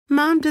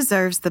Mom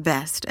deserves the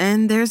best,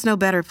 and there's no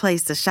better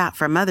place to shop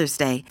for Mother's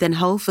Day than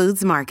Whole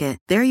Foods Market.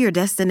 They're your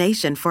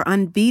destination for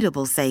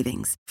unbeatable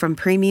savings, from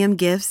premium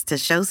gifts to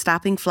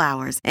show-stopping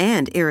flowers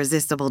and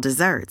irresistible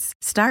desserts.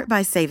 Start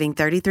by saving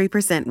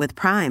 33% with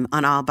Prime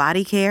on all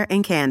body care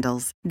and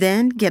candles.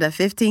 Then get a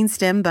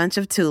 15-stem bunch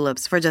of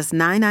tulips for just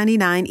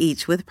 $9.99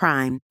 each with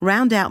Prime.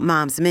 Round out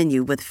Mom's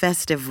menu with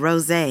festive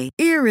rosé,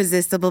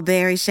 irresistible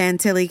berry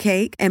chantilly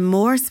cake, and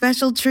more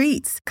special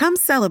treats. Come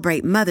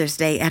celebrate Mother's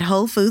Day at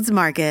Whole Foods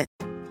Market.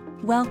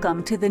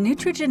 Welcome to the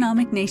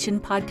Nutrigenomic Nation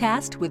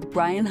podcast with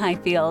Brian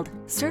Highfield,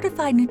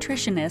 certified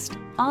nutritionist,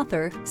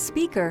 author,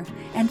 speaker,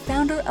 and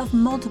founder of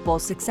multiple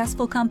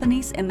successful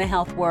companies in the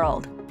health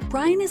world.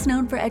 Brian is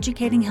known for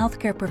educating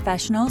healthcare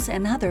professionals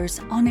and others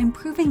on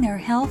improving their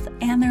health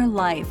and their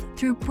life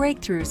through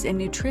breakthroughs in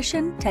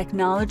nutrition,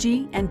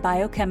 technology, and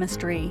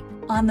biochemistry.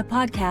 On the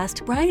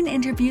podcast, Brian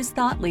interviews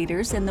thought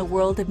leaders in the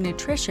world of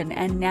nutrition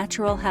and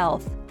natural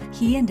health.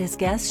 He and his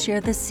guests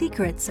share the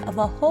secrets of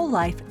a whole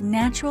life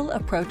natural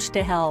approach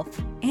to health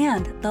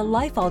and the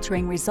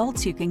life-altering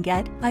results you can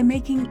get by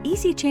making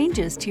easy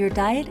changes to your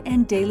diet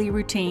and daily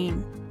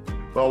routine.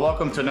 Well,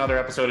 welcome to another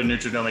episode of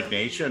Nutrigenomic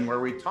Nation, where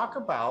we talk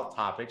about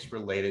topics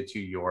related to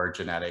your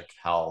genetic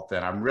health.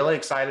 And I'm really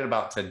excited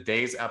about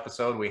today's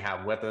episode. We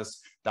have with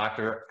us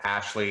Dr.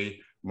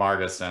 Ashley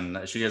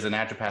Margison. She is a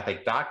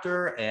naturopathic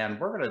doctor, and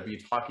we're going to be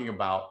talking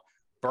about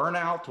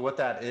burnout, what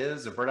that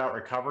is, and burnout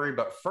recovery.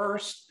 But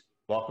first,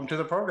 welcome to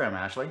the program,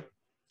 Ashley.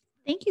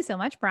 Thank you so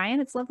much, Brian.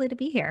 It's lovely to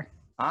be here.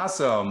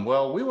 Awesome.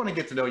 Well, we want to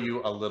get to know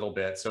you a little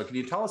bit. So can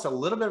you tell us a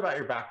little bit about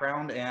your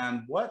background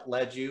and what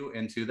led you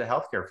into the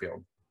healthcare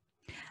field?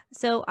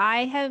 So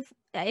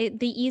the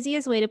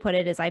easiest way to put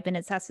it is I've been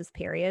obsessed with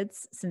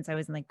periods since I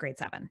was in grade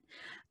 7.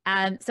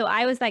 So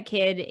I was that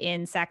kid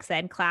in sex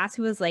ed class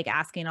who was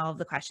asking all of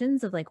the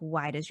questions of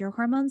why does your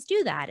hormones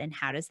do that? And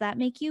how does that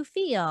make you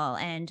feel?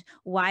 And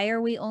why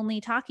are we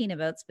only talking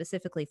about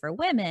specifically for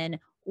women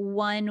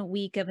 1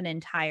 week of an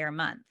entire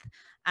month?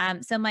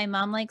 So my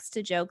mom likes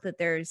to joke that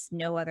there's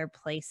no other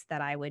place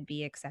that I would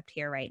be except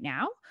here right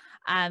now.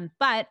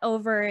 But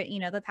over,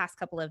 the past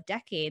couple of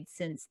decades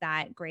since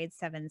that grade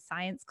 7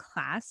 science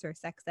class or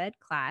sex ed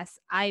class,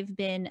 I've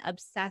been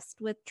obsessed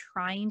with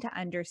trying to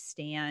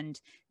understand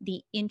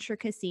the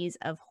intricacies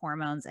of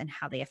hormones and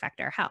how they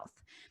affect our health.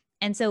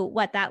 And so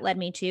what that led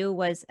me to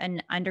was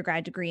an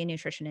undergrad degree in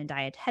nutrition and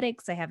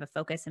dietetics. I have a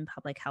focus in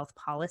public health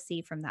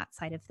policy from that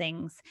side of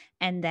things,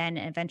 and then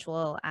an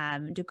eventual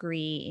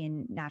degree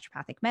in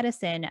naturopathic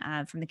medicine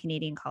from the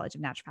Canadian College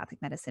of Naturopathic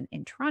Medicine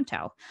in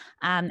Toronto.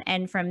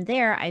 And from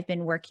there, I've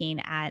been working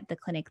at the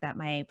clinic that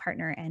my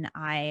partner and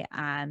I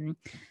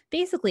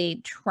basically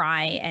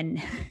try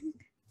and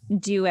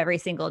do every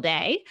single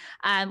day,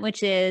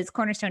 which is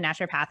Cornerstone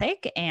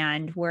Naturopathic,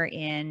 and we're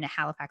in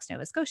Halifax,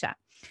 Nova Scotia.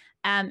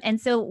 And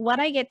so what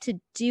I get to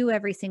do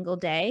every single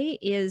day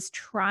is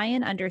try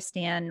and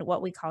understand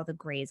what we call the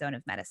gray zone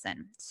of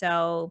medicine.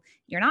 So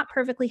you're not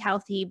perfectly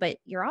healthy, but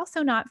you're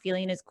also not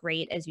feeling as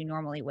great as you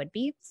normally would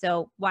be.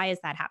 So why is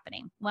that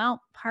happening?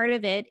 Well, part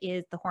of it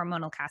is the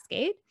hormonal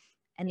cascade.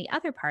 And the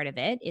other part of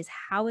it is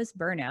how is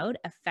burnout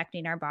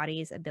affecting our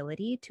body's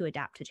ability to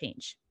adapt to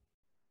change?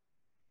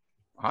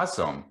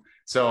 Awesome.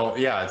 So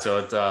yeah, so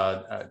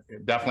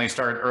it definitely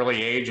started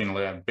early age and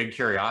a big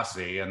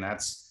curiosity, and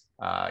that's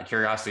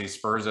curiosity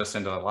spurs us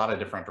into a lot of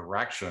different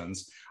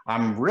directions.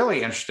 I'm really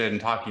interested in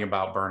talking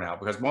about burnout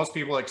because most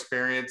people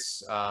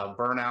experience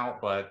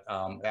burnout, but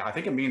I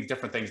think it means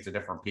different things to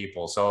different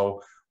people.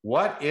 So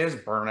what is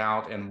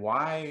burnout and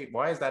why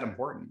is that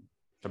important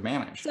to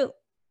manage?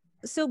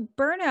 So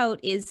burnout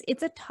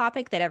it's a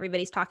topic that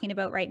everybody's talking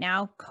about right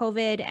now.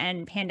 COVID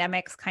and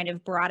pandemics kind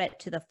of brought it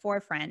to the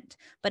forefront,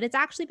 but it's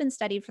actually been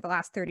studied for the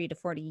last 30 to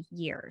 40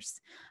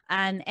 years.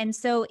 And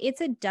so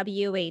it's a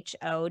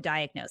WHO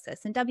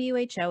diagnosis, and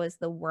WHO is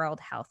the World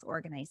Health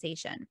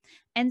Organization.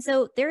 And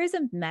so there is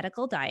a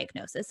medical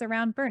diagnosis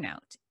around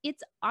burnout.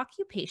 It's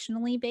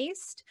occupationally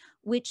based,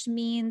 which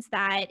means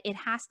that it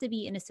has to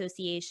be in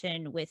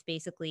association with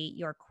basically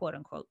your quote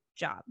unquote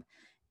job.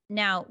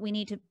 Now, we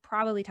need to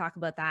probably talk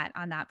about that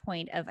on that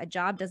point of a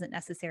job doesn't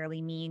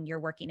necessarily mean you're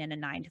working in a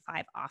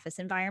 9-to-5 office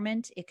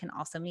environment. It can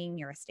also mean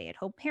you're a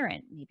stay-at-home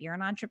parent. Maybe you're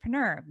an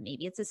entrepreneur.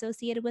 Maybe it's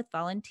associated with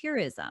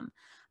volunteerism.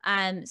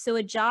 So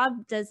a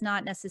job does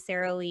not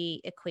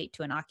necessarily equate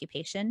to an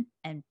occupation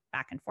and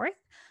back and forth.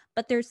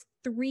 But there's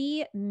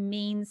 3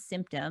 main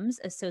symptoms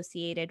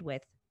associated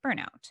with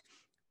burnout.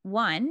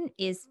 One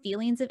is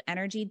feelings of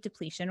energy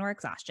depletion or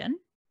exhaustion.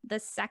 The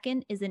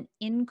second is an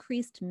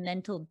increased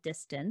mental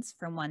distance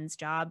from one's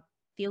job,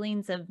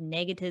 feelings of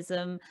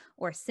negativism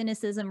or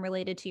cynicism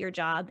related to your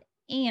job,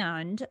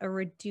 and a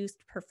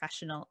reduced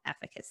professional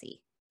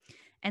efficacy.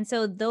 And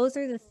so those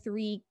are the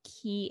 3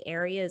 key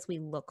areas we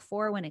look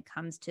for when it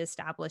comes to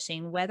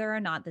establishing whether or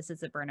not this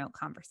is a burnout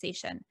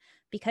conversation,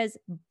 because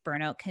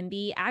burnout can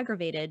be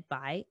aggravated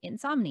by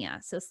insomnia,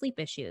 so sleep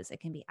issues.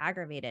 It can be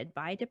aggravated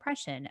by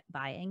depression,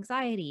 by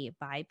anxiety,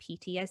 by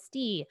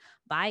PTSD,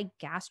 by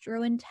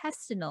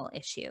gastrointestinal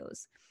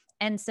issues.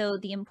 And so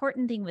the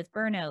important thing with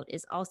burnout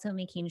is also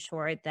making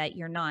sure that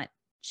you're not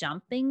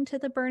jumping to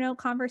the burnout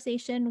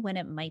conversation when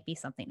it might be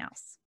something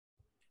else.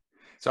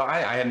 So I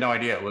had no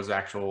idea it was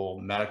actual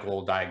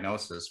medical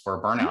diagnosis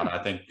for burnout. Mm.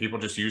 I think people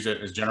just use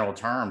it as general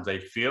terms. They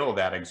feel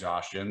that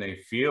exhaustion. They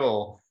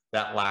feel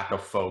that lack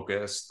of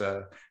focus.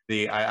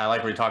 I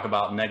like when we talk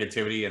about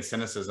negativity and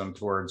cynicism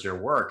towards your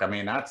work. I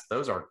mean,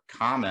 those are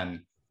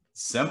common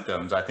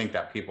symptoms I think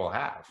that people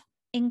have.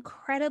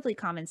 Incredibly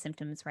common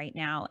symptoms right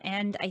now.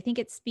 And I think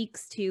it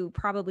speaks to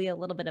probably a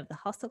little bit of the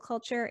hustle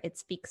culture. It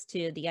speaks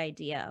to the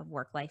idea of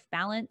work-life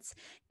balance.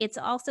 It's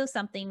also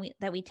something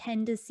that we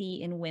tend to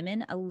see in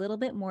women a little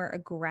bit more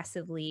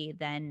aggressively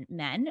than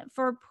men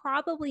for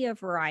probably a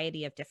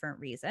variety of different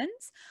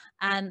reasons.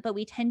 But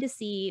we tend to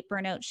see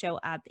burnout show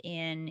up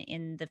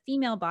in the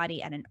female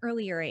body at an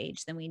earlier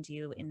age than we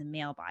do in the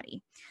male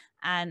body.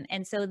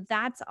 And so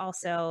that's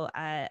also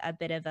a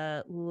bit of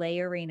a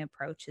layering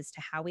approach as to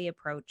how we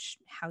approach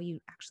how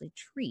you actually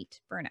treat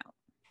burnout.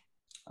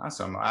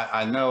 Awesome.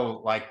 I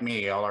know, like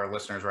me, all our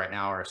listeners right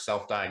now are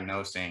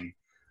self-diagnosing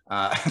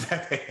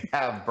that they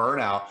have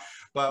burnout.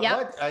 But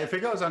Yep. what if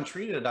it goes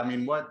untreated? I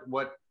mean,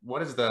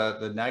 what is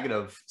the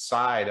negative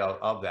side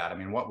of that? I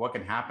mean, what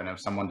can happen if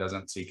someone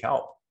doesn't seek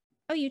help?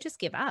 Oh, you just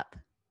give up.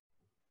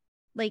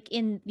 Like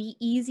in the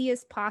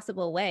easiest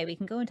possible way. We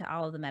can go into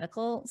all of the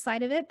medical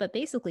side of it, but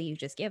basically you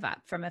just give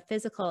up from a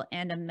physical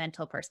and a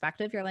mental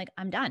perspective. You're like,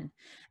 I'm done.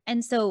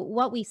 And so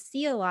what we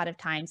see a lot of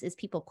times is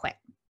people quit.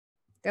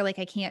 They're like,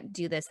 I can't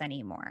do this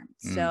anymore.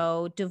 Mm.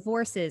 So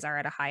divorces are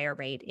at a higher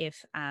rate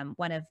if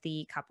one of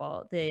the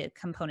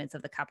components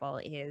of the couple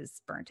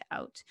is burnt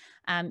out.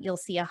 You'll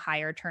see a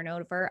higher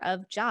turnover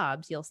of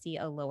jobs. You'll see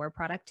a lower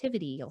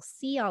productivity. You'll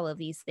see all of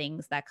these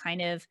things that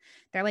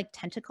they're like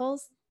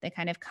tentacles. They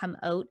kind of come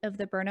out of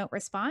the burnout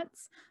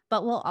response,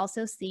 but we'll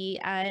also see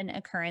an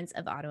occurrence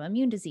of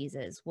autoimmune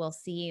diseases. We'll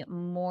see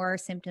more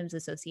symptoms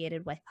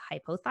associated with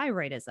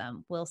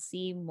hypothyroidism. We'll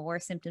see more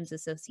symptoms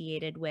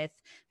associated with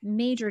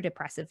major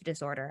depressive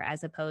disorder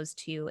as opposed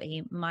to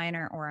a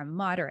minor or a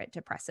moderate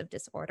depressive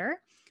disorder.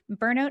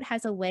 Burnout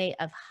has a way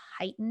of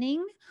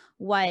heightening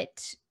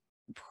what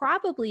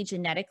probably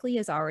genetically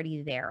is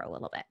already there a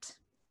little bit.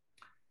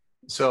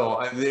 So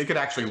it could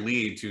actually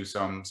lead to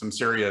some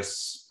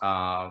serious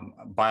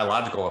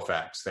biological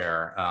effects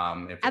there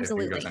if it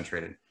Absolutely. goes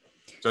untreated.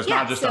 So it's Yeah,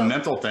 not just a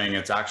mental thing;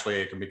 it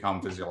can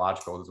become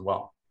physiological as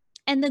well.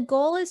 And the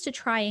goal is to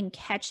try and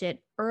catch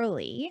it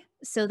early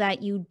so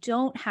that you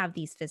don't have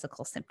these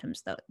physical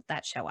symptoms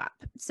that show up.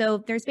 So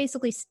there's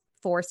basically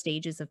 4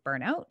 stages of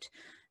burnout.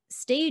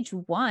 Stage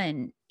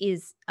 1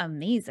 is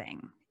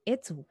amazing.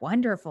 It's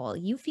wonderful.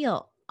 You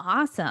feel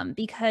awesome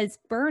because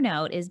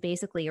burnout is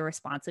basically a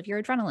response of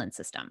your adrenaline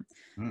system.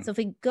 Mm. So if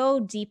we go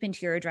deep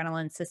into your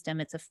adrenaline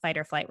system, it's a fight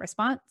or flight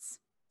response.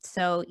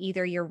 So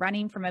either you're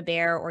running from a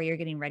bear or you're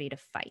getting ready to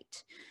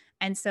fight.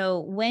 And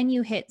so when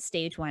you hit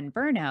stage 1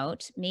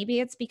 burnout, maybe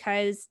it's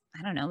because,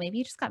 I don't know, maybe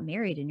you just got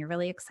married and you're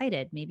really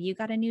excited. Maybe you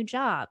got a new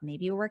job.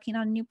 Maybe you're working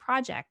on a new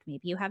project.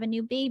 Maybe you have a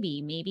new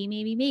baby.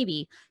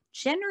 Maybe.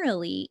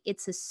 Generally,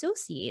 it's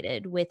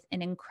associated with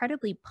an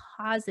incredibly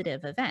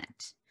positive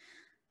event.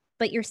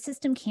 But your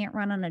system can't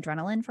run on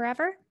adrenaline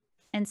forever.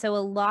 And so a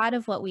lot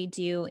of what we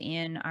do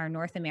in our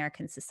North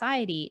American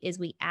society is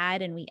we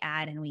add and we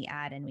add and we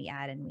add and we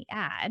add and we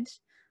add,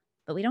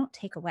 but we don't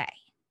take away.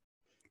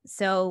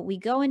 So we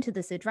go into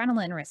this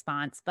adrenaline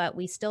response, but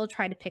we still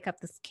try to pick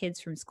up the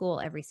kids from school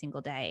every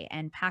single day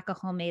and pack a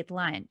homemade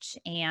lunch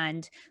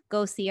and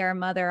go see our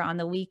mother on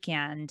the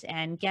weekend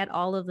and get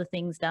all of the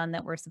things done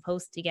that we're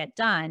supposed to get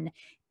done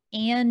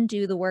and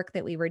do the work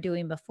that we were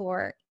doing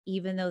before,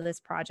 even though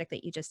this project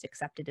that you just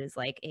accepted is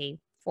like a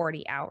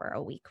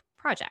 40-hour-a-week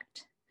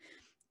project.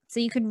 So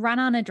you can run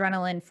on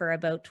adrenaline for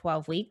about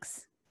 12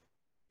 weeks,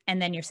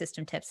 and then your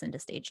system tips into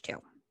stage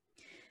 2.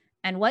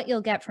 And what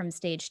you'll get from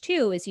stage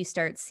 2 is you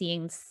start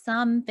seeing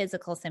some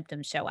physical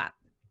symptoms show up.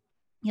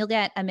 You'll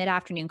get a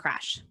mid-afternoon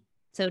crash.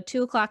 So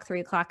 2 o'clock, 3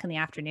 o'clock in the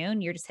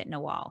afternoon, you're just hitting a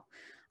wall.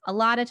 A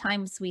lot of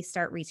times we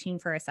start reaching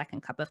for a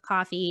second cup of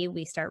coffee.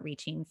 We start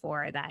reaching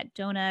for that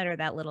donut or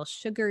that little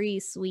sugary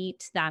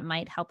sweet that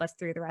might help us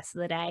through the rest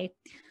of the day.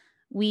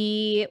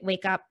 We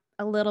wake up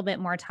a little bit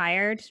more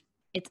tired.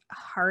 It's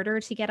harder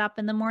to get up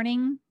in the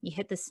morning. You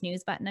hit the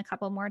snooze button a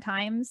couple more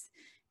times.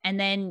 And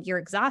then you're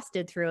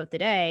exhausted throughout the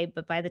day.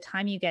 But by the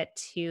time you get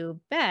to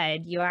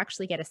bed, you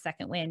actually get a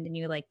second wind and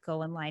you like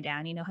go and lie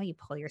down. You know how you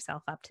pull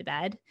yourself up to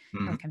bed?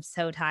 Mm. Like, I'm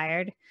so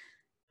tired.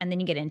 And then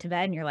you get into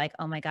bed and you're like,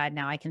 oh my God,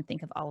 now I can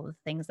think of all of the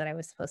things that I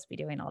was supposed to be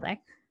doing all day.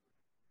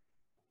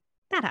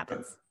 That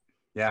happens.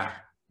 Yeah.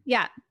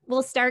 Yeah.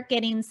 We'll start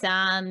getting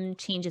some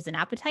changes in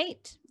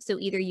appetite. So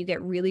either you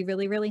get really,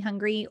 really, really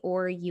hungry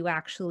or you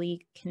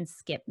actually can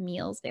skip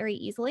meals very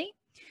easily.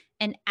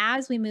 And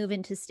as we move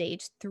into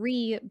stage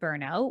 3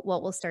 burnout,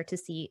 what we'll start to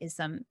see is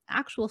some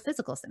actual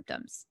physical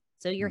symptoms.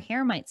 So your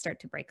hair might start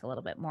to break a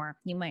little bit more.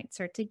 You might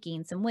start to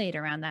gain some weight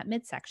around that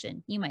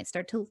midsection. You might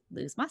start to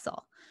lose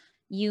muscle.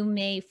 You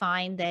may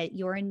find that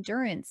your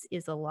endurance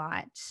is a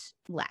lot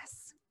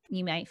less.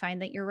 You might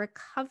find that your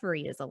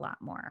recovery is a lot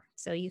more.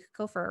 So you could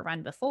go for a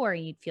run before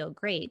and you'd feel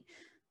great,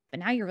 but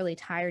now you're really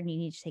tired and you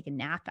need to take a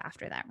nap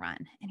after that run.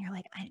 And you're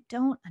like, I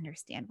don't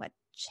understand what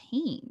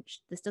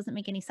changed. This doesn't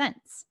make any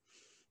sense.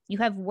 You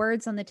have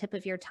words on the tip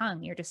of your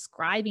tongue. You're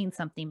describing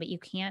something, but you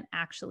can't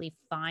actually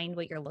find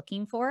what you're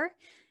looking for.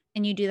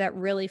 And you do that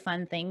really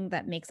fun thing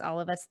that makes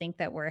all of us think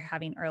that we're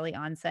having early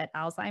onset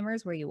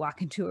Alzheimer's, where you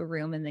walk into a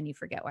room and then you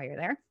forget why you're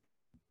there.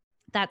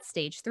 That's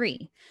stage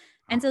 3.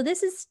 And so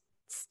this is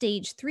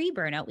stage 3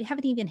 burnout. We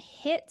haven't even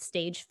hit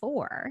stage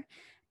 4.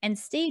 And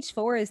stage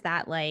 4 is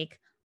that, like,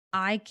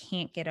 I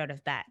can't get out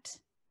of bed.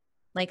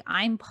 Like,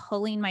 I'm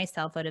pulling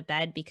myself out of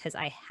bed because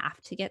I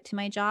have to get to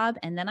my job.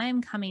 And then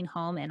I'm coming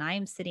home and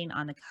I'm sitting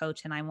on the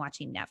couch and I'm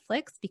watching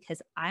Netflix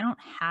because I don't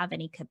have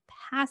any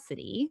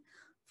capacity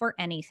for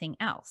anything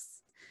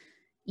else.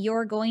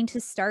 You're going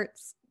to start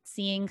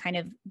seeing kind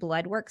of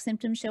blood work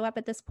symptoms show up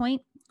at this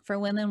point. For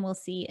women, we'll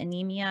see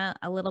anemia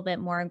a little bit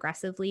more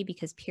aggressively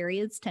because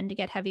periods tend to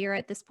get heavier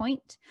at this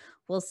point.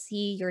 We'll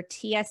see your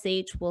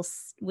TSH,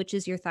 which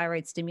is your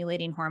thyroid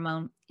stimulating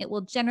hormone. It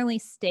will generally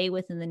stay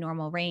within the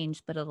normal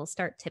range, but it'll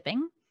start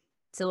tipping.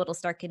 So it'll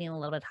start getting a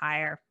little bit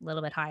higher, a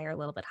little bit higher, a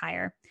little bit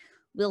higher.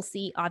 We'll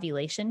see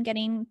ovulation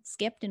getting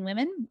skipped in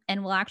women,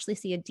 and we'll actually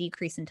see a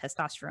decrease in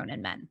testosterone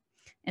in men.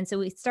 And so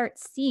we start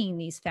seeing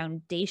these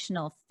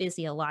foundational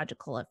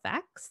physiological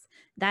effects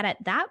that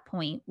at that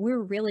point, we're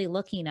really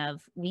looking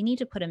of, we need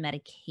to put a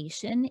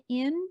medication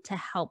in to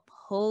help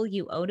pull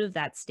you out of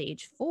that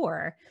stage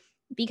 4,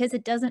 because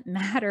it doesn't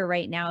matter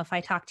right now if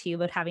I talk to you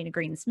about having a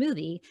green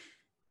smoothie.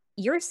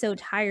 You're so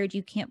tired,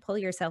 you can't pull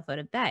yourself out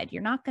of bed.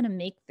 You're not going to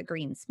make the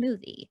green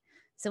smoothie.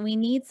 So we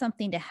need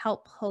something to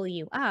help pull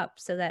you up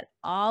so that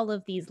all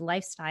of these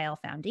lifestyle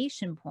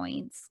foundation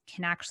points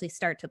can actually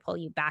start to pull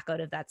you back out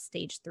of that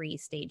stage 3,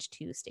 stage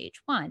 2, stage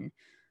 1.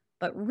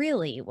 But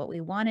really what we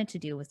wanted to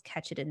do was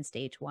catch it in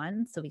stage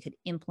 1 so we could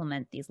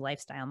implement these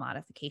lifestyle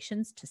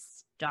modifications to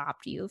stop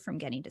you from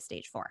getting to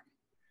stage 4.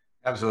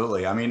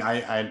 Absolutely. I mean,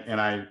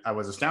 I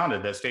was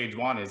astounded that stage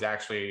 1 is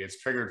actually, it's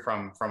triggered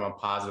from a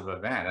positive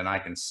event. And I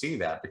can see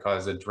that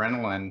because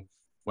adrenaline,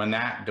 when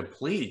that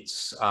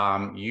depletes,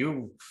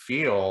 you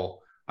feel,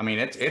 I mean,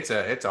 it's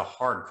a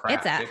hard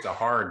crash. It's a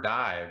hard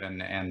dive.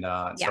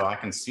 So I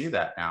can see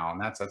that now.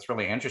 And that's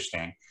really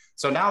interesting.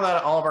 So now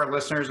that all of our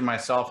listeners and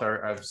myself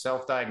have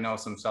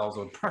self-diagnosed themselves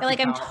with burnout. Like,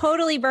 I'm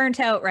totally burnt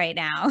out right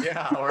now.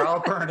 Yeah, we're all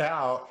burned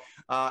out.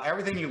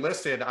 Everything you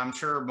listed, I'm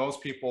sure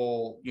most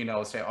people,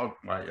 say, oh,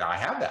 well, I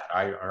have that.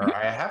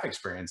 I have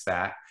experienced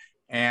that.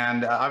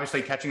 And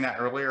obviously catching that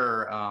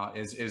earlier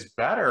is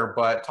better,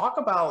 but talk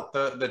about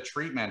the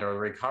treatment or the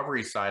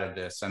recovery side of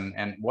this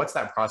and what's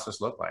that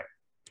process look like?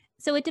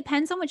 So it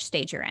depends on which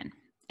stage you're in.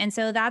 And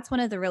so that's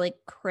one of the really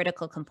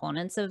critical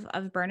components of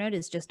burnout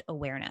is just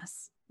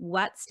awareness.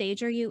 What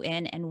stage are you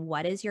in and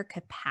what is your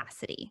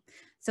capacity?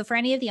 So for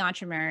any of the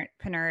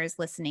entrepreneurs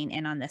listening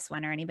in on this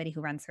one, or anybody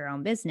who runs their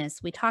own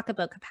business, we talk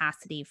about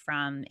capacity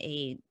from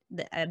a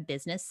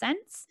business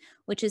sense,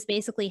 which is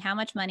basically how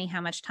much money,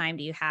 how much time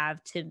do you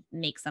have to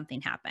make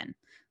something happen?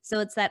 So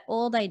it's that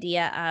old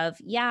idea of,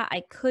 yeah,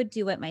 I could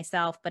do it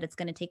myself, but it's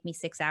going to take me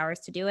 6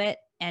 hours to do it.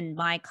 And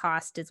my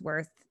cost is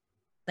worth,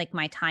 like,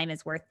 my time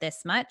is worth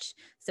this much.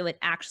 So it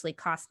actually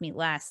costs me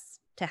less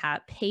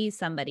to pay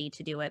somebody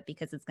to do it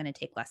because it's going to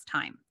take less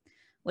time,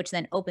 which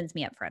then opens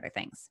me up for other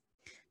things.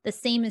 The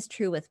same is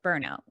true with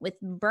burnout.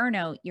 With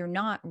burnout, you're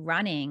not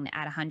running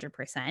at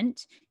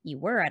 100%. You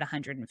were at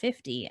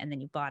 150 and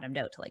then you bottomed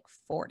out to like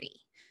 40.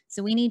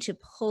 So we need to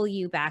pull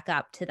you back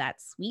up to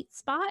that sweet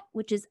spot,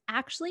 which is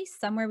actually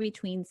somewhere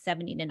between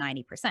 70 to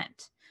 90%.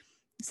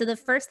 So the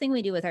first thing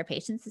we do with our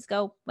patients is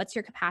go, what's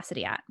your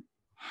capacity at?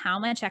 How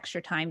much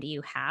extra time do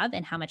you have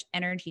and how much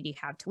energy do you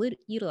have to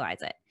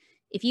utilize it?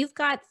 If you've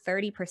got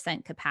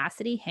 30%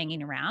 capacity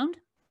hanging around,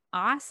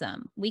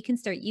 awesome. We can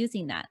start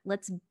using that.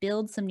 Let's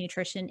build some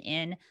nutrition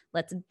in.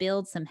 Let's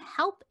build some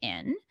help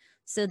in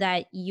so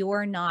that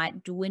you're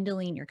not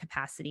dwindling your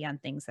capacity on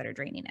things that are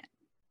draining it.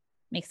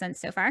 Make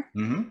sense so far?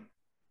 Mm-hmm.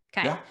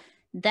 Okay. Yeah.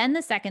 Then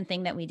the second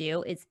thing that we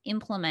do is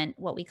implement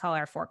what we call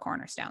our 4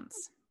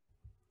 cornerstones: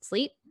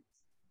 sleep,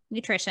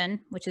 nutrition,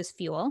 which is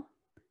fuel,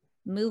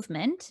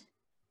 movement,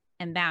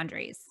 and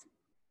boundaries.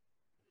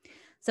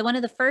 So one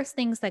of the first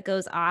things that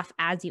goes off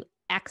as you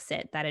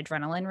exit that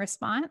adrenaline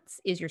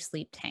response is your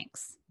sleep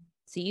tanks.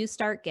 So you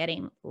start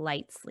getting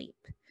light sleep.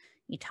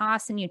 You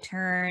toss and you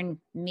turn.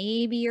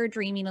 Maybe you're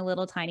dreaming a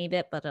little tiny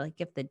bit, but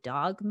like if the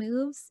dog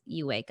moves,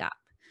 you wake up.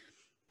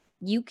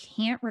 You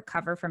can't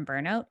recover from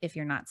burnout if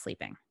you're not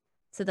sleeping.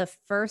 So the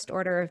first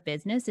order of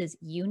business is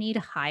you need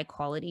high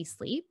quality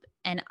sleep.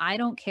 And I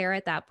don't care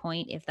at that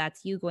point if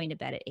that's you going to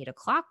bed at 8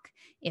 o'clock,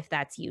 if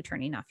that's you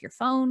turning off your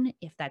phone,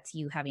 if that's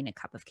you having a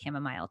cup of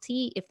chamomile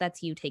tea, if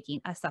that's you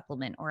taking a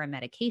supplement or a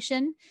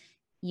medication.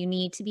 You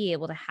need to be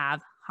able to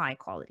have high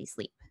quality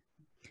sleep.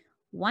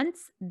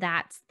 Once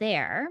that's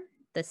there,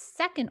 the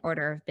second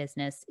order of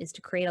business is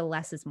to create a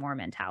less is more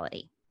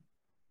mentality.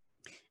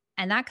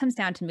 And that comes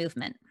down to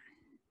movement.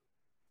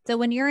 So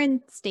when you're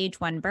in stage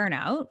 1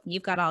 burnout,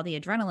 you've got all the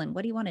adrenaline.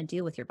 What do you want to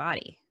do with your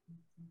body?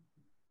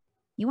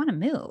 You want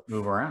to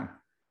Move around.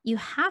 You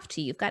have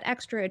to. You've got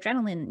extra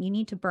adrenaline. You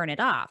need to burn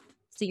it off.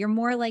 So you're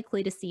more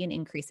likely to see an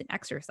increase in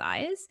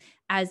exercise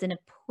as an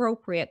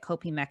appropriate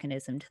coping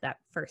mechanism to that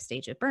first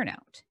stage of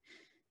burnout.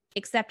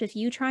 Except if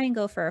you try and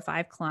go for a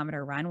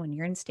 5-kilometer run when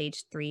you're in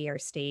stage 3 or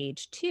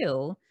stage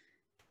 2,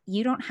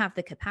 you don't have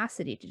the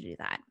capacity to do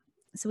that.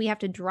 So we have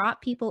to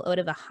drop people out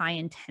of a high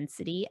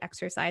intensity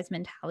exercise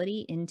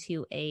mentality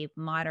into a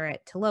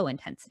moderate to low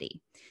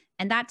intensity.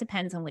 And that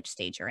depends on which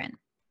stage you're in.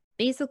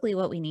 Basically,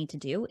 what we need to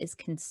do is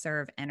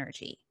conserve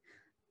energy.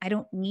 I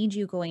don't need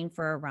you going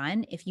for a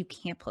run if you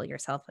can't pull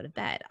yourself out of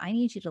bed. I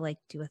need you to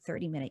do a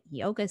 30-minute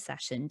yoga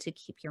session to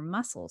keep your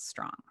muscles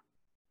strong.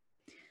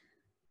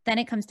 Then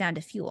it comes down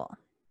to fuel.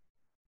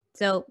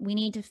 So we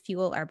need to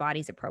fuel our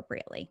bodies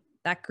appropriately.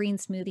 That green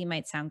smoothie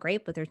might sound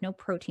great, but there's no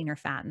protein or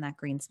fat in that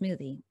green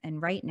smoothie. And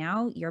right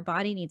now, your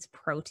body needs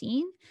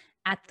protein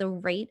at the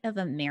rate of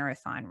a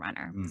marathon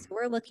runner. So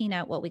we're looking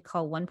at what we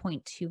call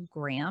 1.2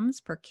 grams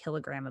per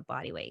kilogram of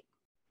body weight.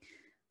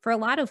 For a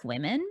lot of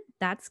women,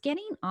 that's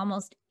getting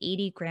almost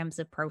 80 grams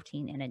of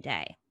protein in a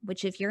day,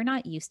 which if you're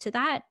not used to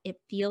that, it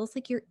feels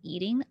like you're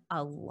eating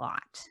a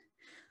lot.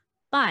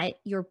 But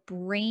your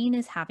brain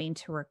is having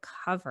to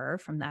recover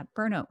from that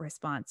burnout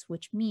response,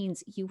 which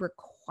means you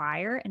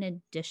require an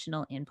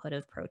additional input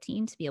of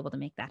protein to be able to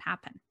make that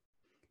happen.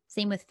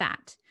 Same with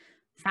fat.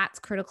 Fat's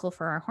critical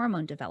for our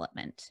hormone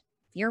development.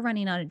 If you're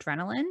running on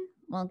adrenaline,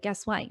 well,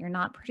 guess what? You're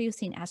not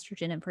producing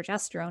estrogen and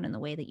progesterone in the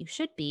way that you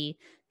should be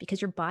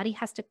because your body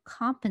has to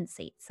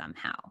compensate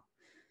somehow.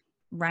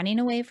 Running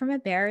away from a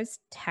bear is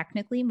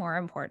technically more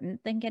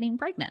important than getting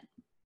pregnant.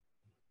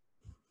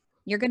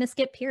 You're going to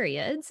skip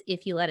periods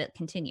if you let it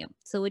continue.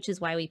 So, which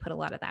is why we put a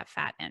lot of that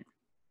fat in.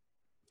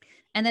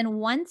 And then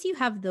once you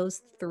have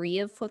those 3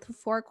 of the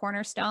 4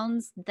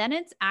 cornerstones, then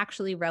it's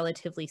actually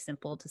relatively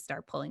simple to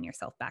start pulling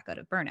yourself back out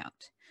of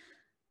burnout.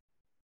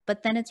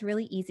 But then it's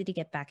really easy to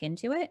get back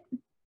into it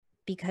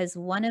because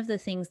one of the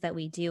things that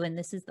we do, and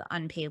this is the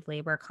unpaid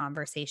labor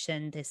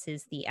conversation, this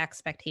is the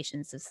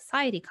expectations of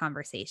society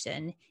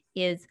conversation,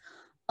 is,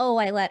 oh,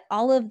 I let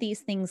all of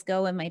these things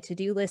go and my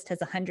to-do list has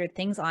 100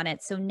 things on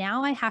it. So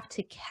now I have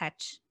to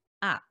catch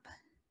up.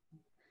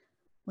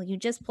 Well, you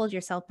just pulled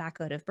yourself back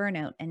out of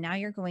burnout and now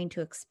you're going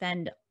to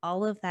expend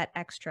all of that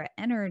extra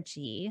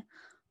energy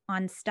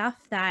on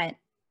stuff that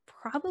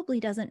probably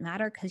doesn't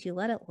matter because you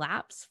let it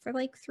lapse for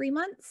 3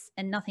 months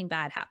and nothing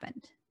bad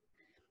happened.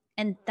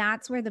 And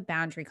that's where the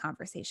boundary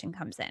conversation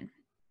comes in.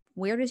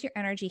 Where does your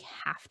energy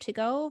have to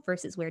go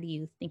versus where do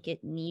you think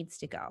it needs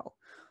to go?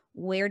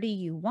 Where do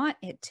you want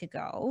it to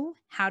go?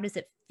 How does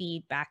it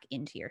feed back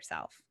into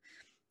yourself?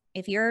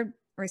 If you're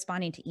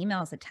responding to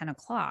emails at 10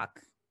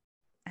 o'clock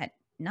at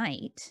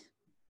night,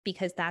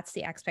 because that's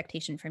the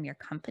expectation from your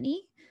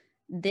company,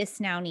 this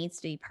now needs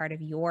to be part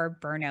of your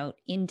burnout,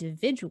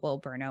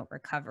 individual burnout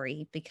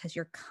recovery, because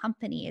your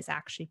company is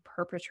actually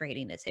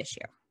perpetrating this issue.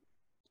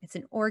 It's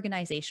an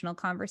organizational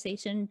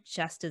conversation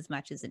just as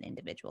much as an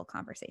individual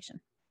conversation.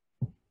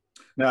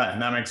 No,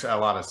 and that makes a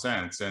lot of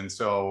sense. And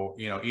so,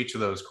 each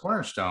of those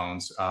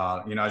cornerstones,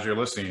 as you're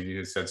listening,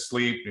 you said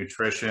sleep,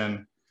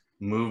 nutrition,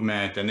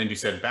 movement, and then you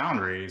said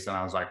boundaries. And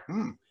I was like,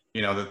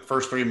 the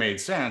first 3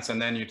 made sense.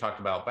 And then you talked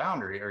about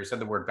boundary, or you said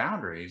the word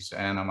boundaries.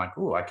 And I'm like,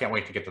 I can't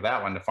wait to get to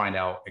that one to find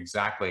out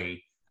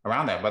exactly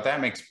around that. But that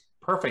makes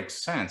perfect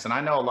sense. And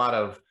I know a lot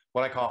of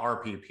what I call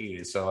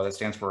RPPs. So that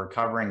stands for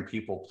recovering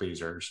people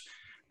pleasers.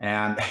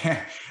 And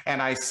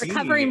I see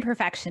recovering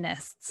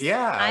perfectionists.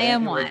 Yeah, I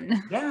am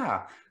one.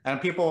 Yeah,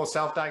 and people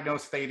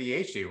self-diagnose with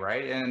ADHD,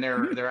 right? And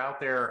they're out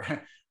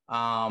there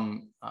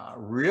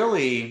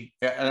really.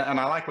 And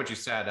I like what you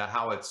said,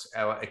 how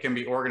it can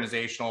be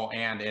organizational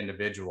and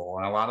individual,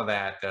 and a lot of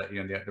that,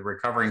 the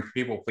recovering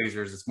people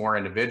pleasers is more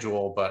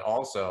individual, but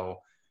also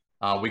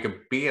we could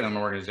be in an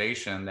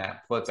organization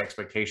that puts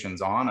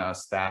expectations on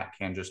us that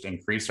can just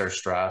increase our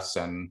stress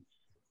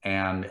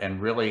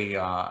and really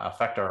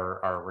affect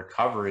our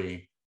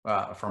recovery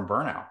from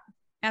burnout.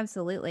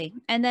 Absolutely.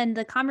 And then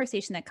the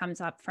conversation that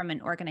comes up from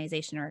an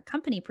organization or a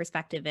company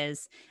perspective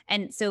is,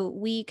 and so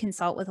we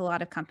consult with a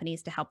lot of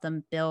companies to help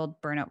them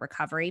build burnout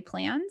recovery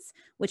plans,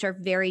 which are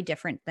very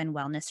different than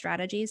wellness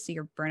strategies. So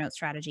your burnout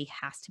strategy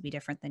has to be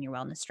different than your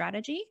wellness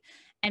strategy.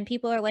 And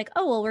people are like,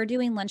 oh, well, we're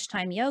doing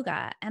lunchtime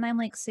yoga. And I'm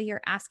like, so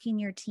you're asking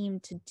your team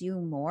to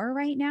do more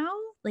right now?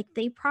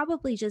 They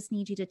probably just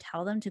need you to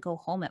tell them to go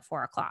home at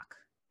 4 o'clock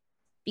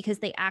because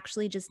they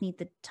actually just need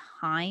the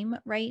time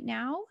right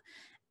now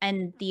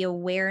and the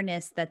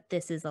awareness that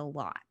this is a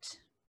lot.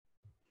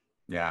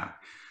 Yeah.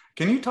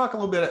 Can you talk a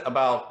little bit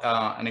about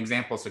an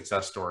example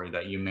success story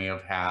that you may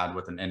have had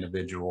with an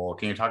individual?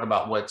 Can you talk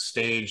about what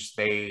stage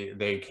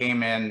they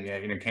came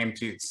in, came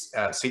to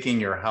seeking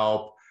your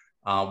help?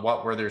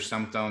 What were their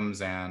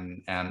symptoms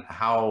and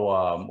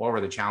how, what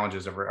were the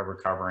challenges of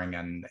recovering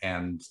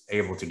and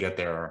able to get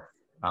there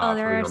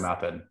through your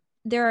method?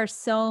 There are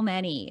so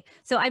many.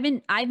 So I've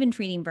been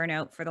treating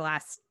burnout for the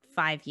last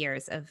 5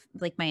 years of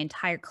like my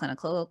entire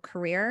clinical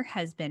career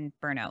has been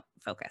burnout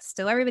focused.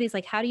 So everybody's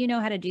like, how do you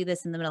know how to do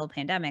this in the middle of a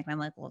pandemic? And I'm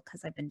like, well,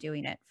 because I've been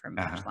doing it for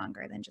much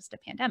longer than just a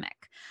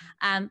pandemic.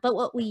 But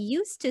what we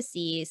used to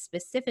see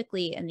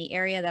specifically in the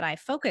area that I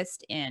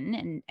focused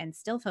in and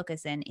still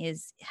focus in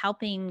is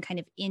helping kind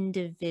of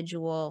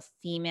individual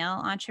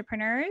female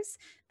entrepreneurs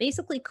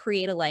basically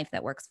create a life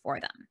that works for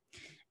them.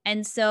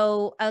 And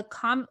so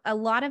a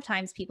lot of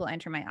times people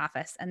enter my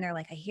office and they're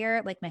like, I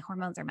hear like my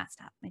hormones are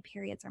messed up, my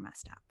periods are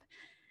messed up.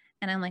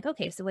 And I'm like,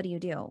 okay, so what do you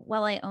do?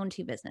 Well, I own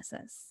 2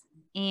 businesses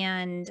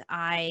and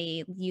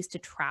I used to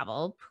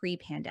travel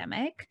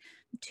pre-pandemic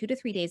 2 to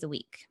 3 days a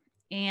week.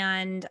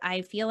 And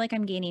I feel like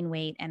I'm gaining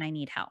weight and I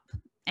need help.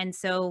 And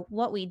so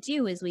what we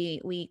do is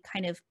we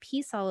kind of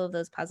piece all of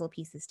those puzzle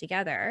pieces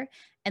together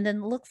and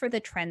then look for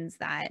the trends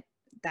that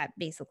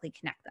basically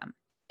connect them.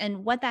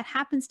 And what that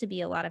happens to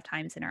be a lot of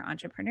times in our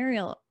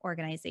entrepreneurial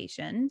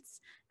organizations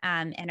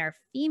and our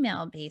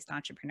female-based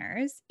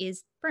entrepreneurs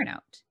is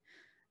burnout.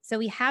 So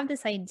we have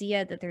this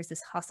idea that there's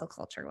this hustle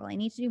culture. Well, I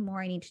need to do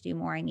more. I need to do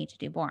more. I need to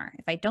do more.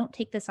 If I don't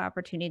take this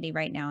opportunity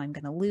right now, I'm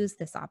going to lose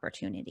this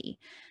opportunity.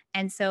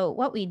 And so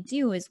what we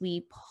do is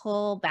we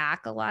pull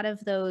back a lot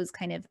of those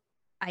kind of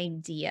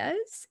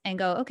ideas and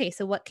go, okay,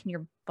 so what can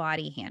your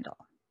body handle?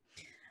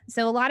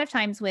 So a lot of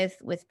times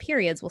with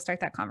periods, we'll start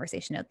that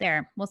conversation out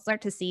there. We'll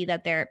start to see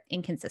that they're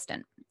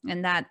inconsistent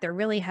and that they're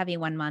really heavy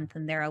one month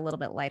and they're a little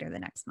bit lighter the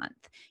next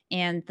month.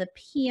 And the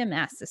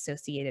PMS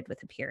associated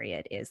with a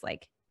period is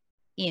like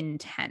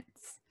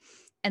intense.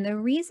 And the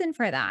reason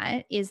for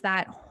that is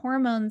that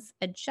hormones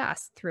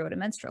adjust throughout a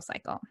menstrual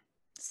cycle.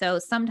 So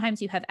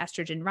sometimes you have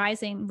estrogen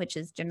rising, which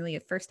is generally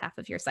the first half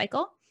of your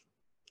cycle.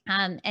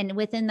 And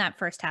within that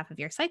first half of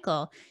your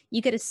cycle,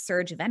 you get a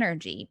surge of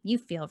energy. You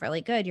feel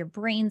really good. Your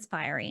brain's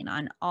firing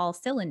on all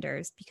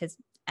cylinders because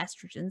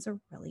estrogen's a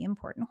really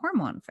important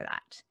hormone for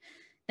that.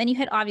 Then you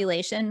hit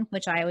ovulation,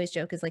 which I always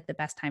joke is like the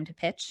best time to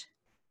pitch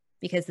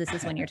because this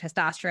is when your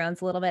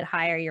testosterone's a little bit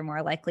higher. You're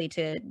more likely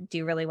to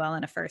do really well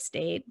on a first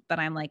date. But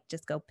I'm like,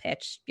 just go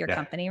pitch your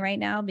company right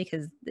now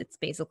because it's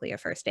basically a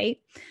first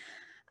date.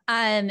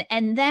 And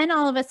then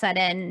all of a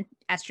sudden,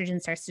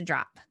 estrogen starts to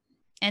drop.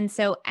 And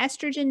so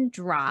estrogen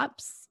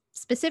drops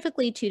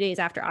specifically 2 days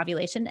after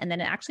ovulation, and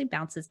then it actually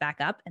bounces back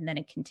up and then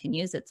it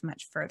continues its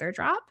much further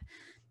drop.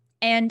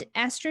 And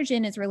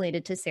estrogen is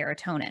related to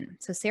serotonin.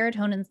 So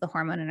serotonin is the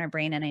hormone in our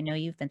brain. And I know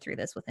you've been through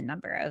this with a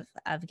number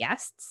of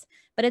guests,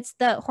 but it's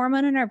the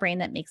hormone in our brain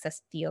that makes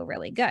us feel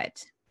really good.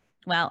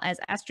 Well, as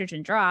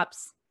estrogen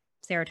drops,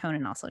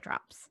 serotonin also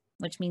drops,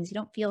 which means you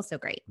don't feel so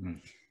great.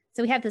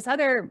 So we have this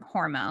other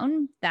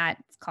hormone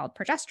that's called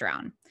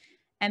progesterone.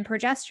 And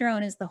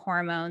progesterone is the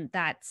hormone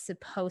that's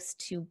supposed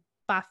to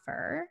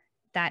buffer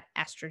that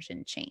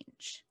estrogen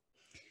change.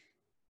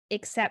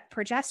 Except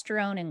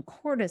progesterone and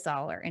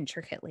cortisol are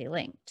intricately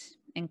linked.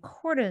 And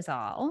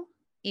cortisol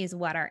is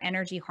what our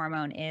energy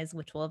hormone is,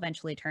 which will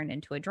eventually turn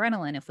into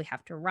adrenaline if we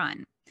have to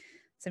run.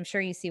 So I'm sure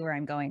you see where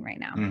I'm going right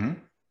now.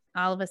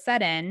 All of a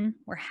sudden,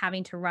 we're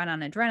having to run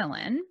on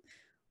adrenaline,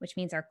 which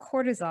means our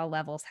cortisol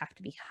levels have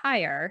to be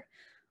higher,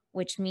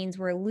 which means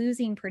we're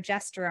losing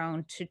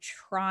progesterone to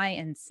try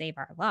and save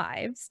our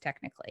lives,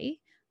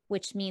 technically,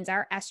 which means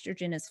our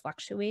estrogen is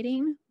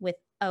fluctuating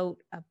without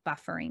a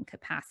buffering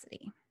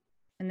capacity.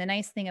 And the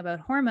nice thing about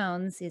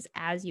hormones is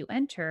as you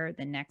enter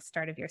the next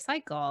start of your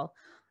cycle,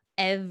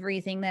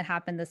 everything that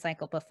happened the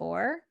cycle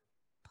before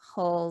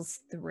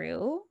pulls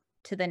through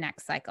to the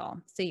next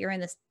cycle. So you're in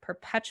this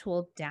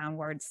perpetual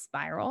downward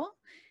spiral.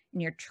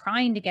 And you're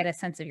trying to get a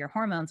sense of your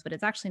hormones, but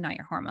it's actually not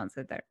your hormones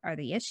that are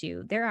the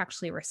issue. They're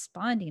actually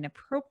responding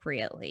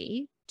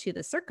appropriately to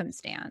the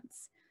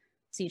circumstance.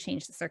 So you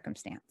change the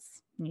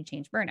circumstance and you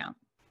change burnout.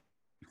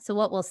 So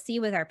what we'll see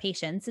with our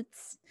patients,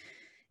 it's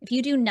if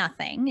you do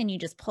nothing and you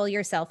just pull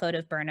yourself out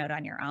of burnout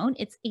on your own,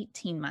 it's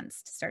 18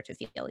 months to start to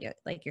feel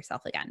like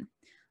yourself again.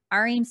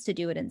 Our aim is to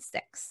do it in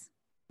 6,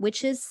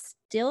 which is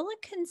still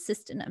a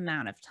consistent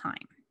amount of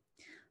time.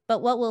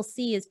 But what we'll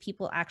see is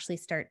people actually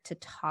start to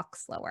talk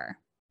slower.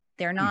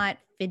 They're not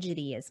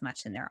fidgety as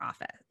much in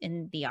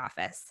the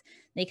office.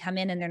 They come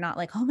in and they're not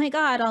like, oh my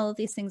God, all of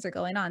these things are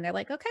going on. They're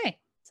like, okay,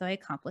 so I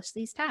accomplished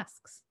these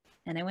tasks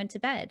and I went to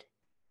bed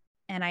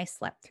and I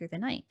slept through the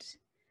night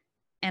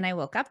and I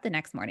woke up the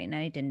next morning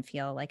and I didn't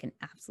feel like an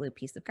absolute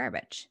piece of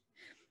garbage.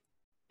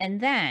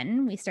 And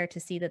then we start to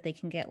see that they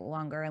can get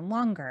longer and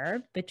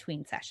longer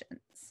between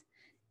sessions.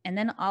 And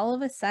then all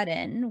of a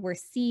sudden, we're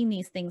seeing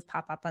these things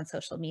pop up on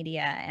social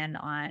media and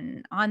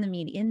on the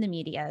media, in the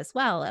media as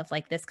well, of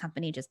like, this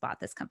company just bought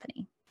this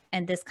company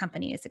and this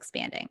company is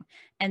expanding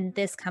and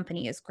this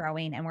company is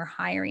growing and we're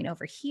hiring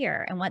over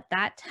here. And what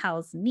that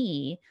tells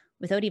me,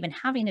 without even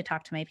having to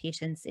talk to my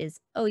patients, is,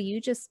 oh, you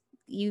just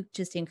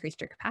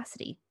increased your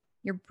capacity.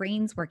 Your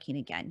brain's working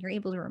again. You're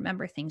able to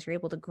remember things. You're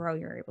able to grow.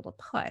 You're able to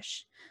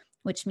push,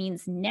 which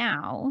means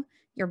now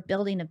you're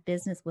building a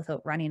business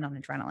without running on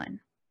adrenaline,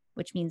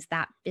 which means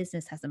that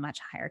business has a much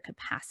higher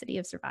capacity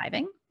of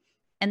surviving.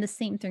 And the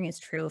same thing is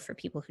true for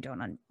people who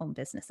don't own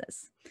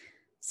businesses.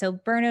 So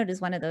burnout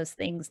is one of those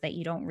things that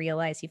you don't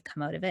realize you've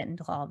come out of it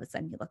until all of a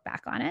sudden you look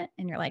back on it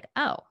and you're like,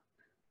 oh,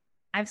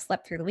 I've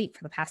slept through the week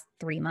for the past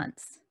 3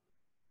 months.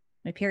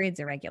 My period's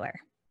irregular.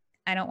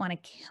 I don't want to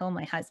kill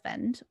my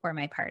husband or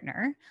my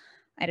partner.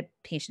 I had a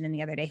patient in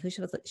the other day who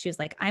she was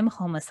like, I'm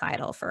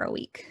homicidal for a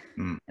week.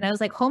 And I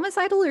was like,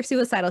 homicidal or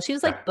suicidal? She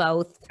was like,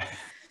 both.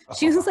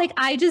 She was like,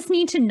 I just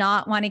need to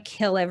not want to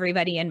kill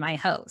everybody in my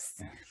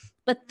house.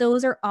 But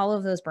those are all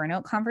of those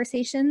burnout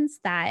conversations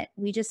that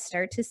we just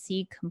start to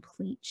see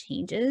complete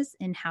changes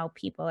in how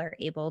people are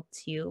able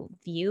to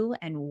view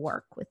and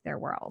work with their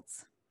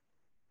worlds.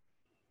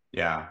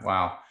 Yeah.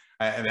 Wow.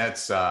 And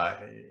that's,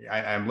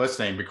 I'm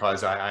listening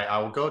because I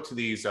will go to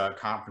these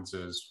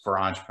conferences for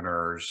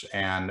entrepreneurs,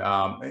 and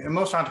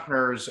most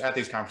entrepreneurs at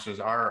these conferences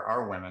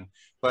are women.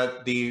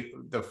 But the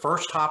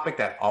first topic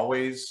that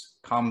always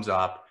comes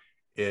up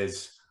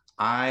is,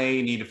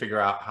 I need to figure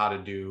out how to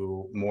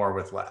do more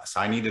with less.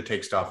 I need to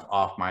take stuff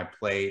off my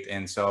plate.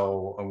 And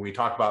so we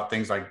talk about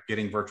things like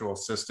getting virtual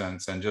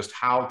assistants and just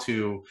how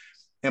to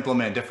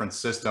implement different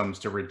systems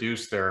to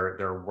reduce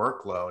their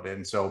workload.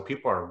 And so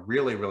people are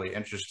really, really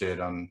interested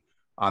on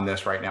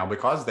this right now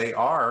because they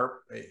are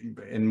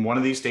in one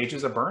of these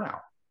stages of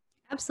burnout.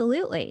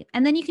 Absolutely.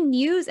 And then you can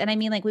use, and I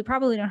mean, like, we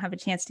probably don't have a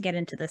chance to get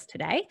into this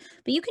today,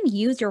 but you can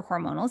use your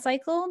hormonal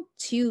cycle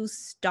to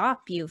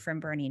stop you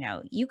from burning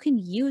out. You can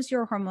use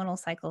your hormonal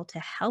cycle to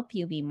help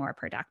you be more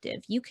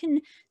productive. You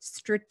can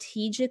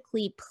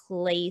strategically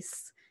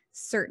place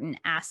certain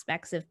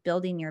aspects of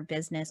building your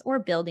business or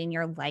building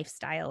your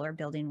lifestyle or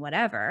building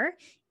whatever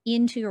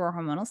into your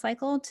hormonal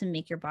cycle to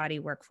make your body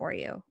work for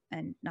you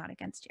and not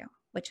against you,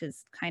 which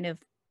is kind of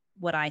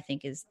what I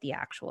think is the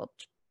actual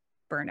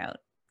burnout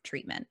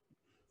treatment.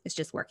 It's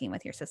just working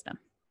with your system.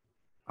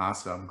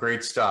 Awesome.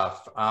 Great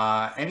stuff.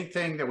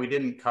 Anything that we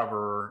didn't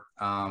cover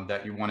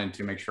that you wanted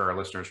to make sure our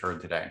listeners heard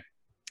today?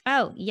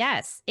 Oh,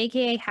 yes.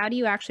 AKA, how do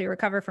you actually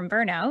recover from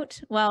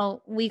burnout?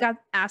 Well, we got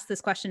asked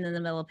this question in the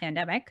middle of the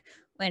pandemic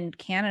when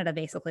Canada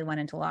basically went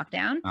into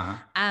lockdown.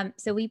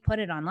 So we put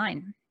it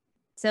online.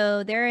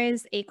 So there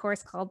is a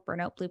course called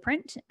Burnout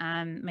Blueprint.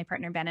 My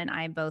partner Ben and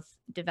I both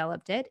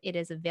developed it. It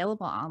is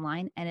available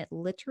online, and it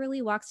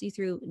literally walks you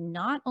through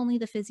not only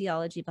the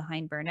physiology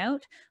behind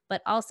burnout,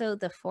 but also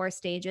the 4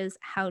 stages,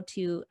 how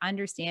to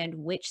understand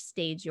which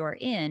stage you're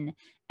in,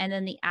 and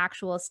then the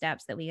actual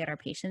steps that we get our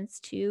patients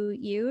to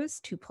use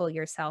to pull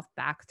yourself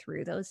back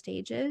through those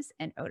stages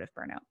and out of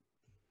burnout.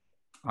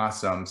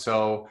 Awesome.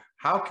 So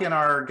how can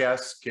our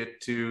guests get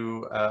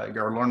to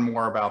or learn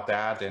more about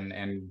that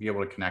and be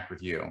able to connect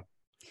with you?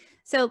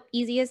 So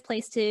easiest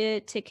place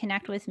to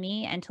connect with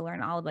me and to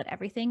learn all about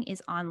everything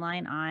is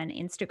online on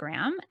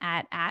Instagram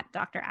at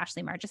Dr.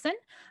 Ashley Margison,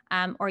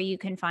 or you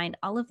can find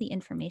all of the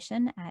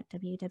information at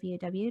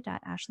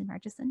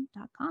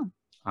www.ashleymargison.com.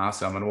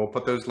 Awesome. And we'll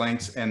put those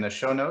links in the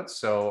show notes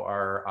so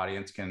our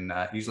audience can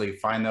easily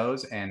find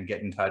those and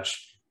get in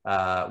touch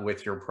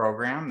with your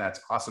program. That's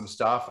awesome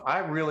stuff. I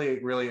really,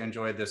 really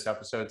enjoyed this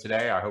episode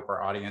today. I hope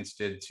our audience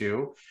did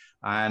too.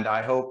 And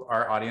I hope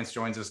our audience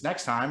joins us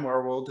next time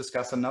where we'll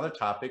discuss another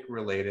topic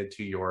related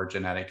to your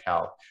genetic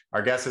health.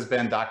 Our guest has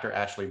been Dr.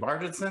 Ashley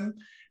Margison.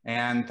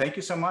 And thank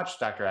you so much,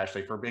 Dr.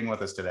 Ashley, for being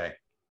with us today.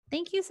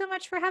 Thank you so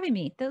much for having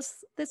me.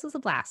 This was a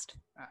blast.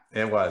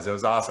 It was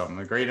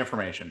awesome. Great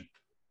information.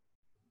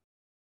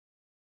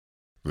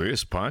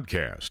 This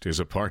podcast is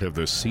a part of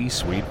the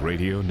C-Suite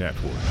Radio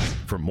Network.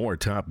 For more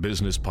top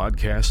business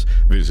podcasts,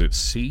 visit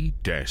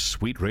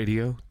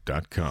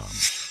c-suiteradio.com.